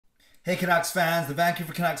Hey Canucks fans, the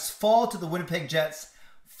Vancouver Canucks fall to the Winnipeg Jets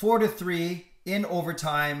 4-3 in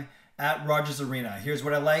overtime at Rogers Arena. Here's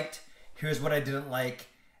what I liked, here's what I didn't like,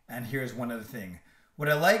 and here's one other thing. What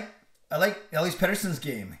I like Elias Pettersson's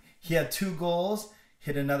game. He had 2 goals,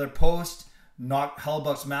 hit another post, knocked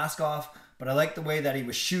Hellebuyck's mask off, but I like the way that he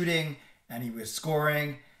was shooting and he was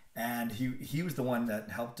scoring, and he was the one that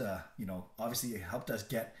helped, obviously helped us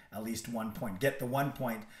get at least 1 point, get the 1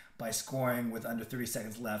 point by scoring with under 30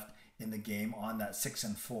 seconds left in the game on that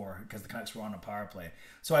 6-4 because the Canucks were on a power play.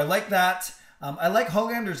 So I like that. I like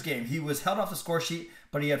Hollander's game. He was held off the score sheet,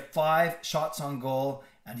 but he had 5 shots on goal,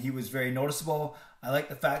 and he was very noticeable. I like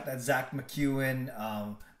the fact that Zach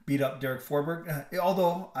McEwen beat up Derek Forberg.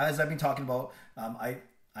 Although, as I've been talking about, I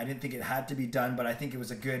didn't think it had to be done, but I think it was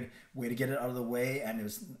a good way to get it out of the way, and it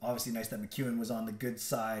was obviously nice that McEwen was on the good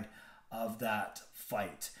side of that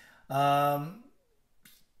fight.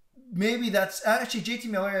 Maybe that's actually JT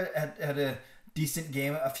Miller had a decent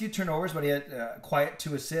game, a few turnovers, but he had quiet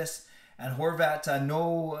 2 assists, and Horvat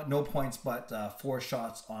no points but 4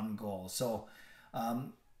 shots on goal. So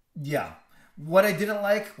yeah, what I didn't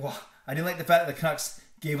like, I didn't like the fact that the Canucks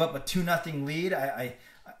gave up a 2-0 lead. I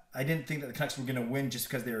didn't think that the Canucks were going to win just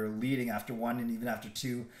because they were leading after 1 and even after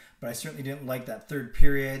 2, but I certainly didn't like that third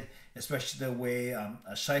period, especially the way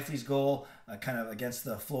Scheifele's goal kind of against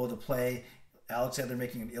the flow of the play. Alexander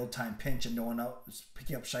making an ill-timed pinch and no one else was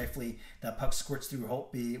picking up Scheifele. That puck squirts through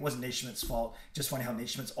Holtby. It wasn't Nate Schmidt's fault. Just funny how Nate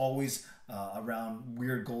Schmidt's always around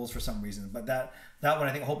weird goals for some reason. But that one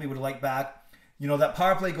I think Holtby would have liked back. You know, that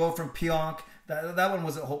power play goal from Pionk, that one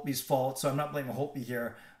wasn't Holtby's fault, so I'm not blaming Holtby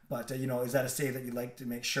here. But, is that a save that you'd like to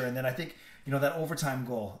make sure? And then I think, that overtime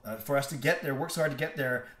goal, for us to get there, work so hard to get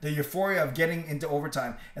there, the euphoria of getting into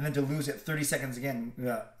overtime and then to lose it 30 seconds again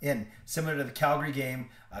similar to the Calgary game,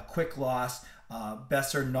 a quick loss.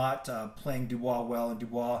 Besser not playing Dubois well, and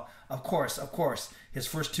Dubois, of course, his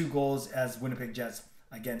first 2 goals as Winnipeg Jets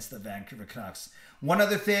against the Vancouver Canucks. One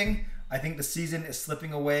other thing, I think the season is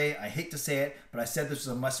slipping away. I hate to say it, but I said this was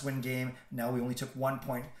a must-win game. Now we only took 1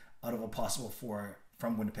 point out of a possible 4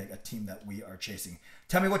 from Winnipeg, a team that we are chasing.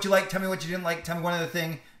 Tell me what you liked, tell me what you didn't like, tell me one other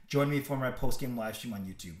thing. Join me for my post-game live stream on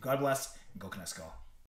YouTube. God bless, and go Canucks go.